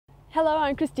Hello,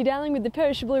 I'm Christy Dowling with the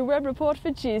Perisher Blue Web Report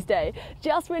for Tuesday.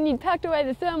 Just when you'd packed away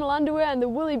the thermal underwear and the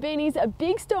woolly beanies, a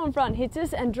big storm front hits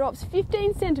us and drops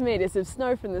 15 centimetres of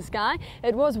snow from the sky.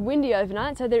 It was windy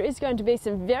overnight, so there is going to be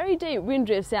some very deep wind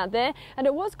drifts out there, and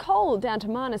it was cold down to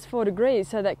 -4 degrees,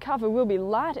 so that cover will be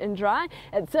light and dry.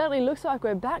 It certainly looks like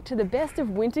we're back to the best of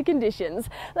winter conditions.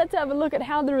 Let's have a look at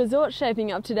how the resort's shaping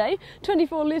up today.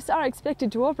 24 lifts are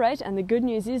expected to operate, and the good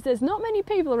news is there's not many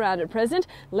people around at present.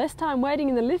 Less time waiting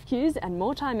in the lift queues and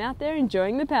more time out there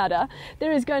enjoying the powder.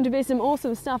 There is going to be some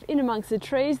awesome stuff in amongst the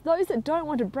trees. Those that don't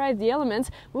want to brave the elements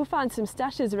will find some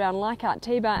stashes around Leichhardt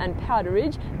T-Bar and Powder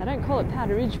Ridge. They don't call it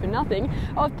Powder Ridge for nothing.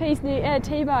 Off-piste near Air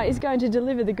T-Bar is going to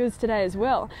deliver the goods today as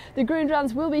well. The Ground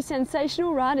runs will be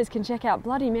sensational. Riders can check out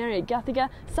Bloody Mary at Guthiga,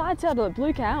 Side Saddle at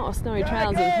Blue Cow or Snowy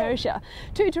Trails in Perisher.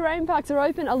 2 terrain parks are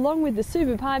open along with the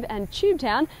Super Pipe and Tube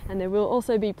Town, and there will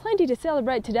also be plenty to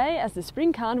celebrate today as the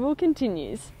Spring Carnival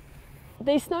continues.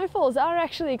 These snowfalls are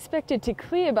actually expected to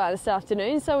clear by this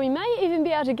afternoon, so we may even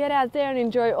be able to get out there and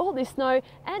enjoy all this snow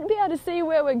and be able to see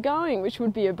where we're going, which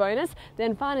would be a bonus.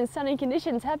 Then fine and sunny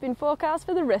conditions have been forecast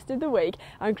for the rest of the week.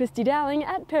 I'm Christy Dowling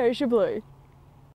at Perisher Blue.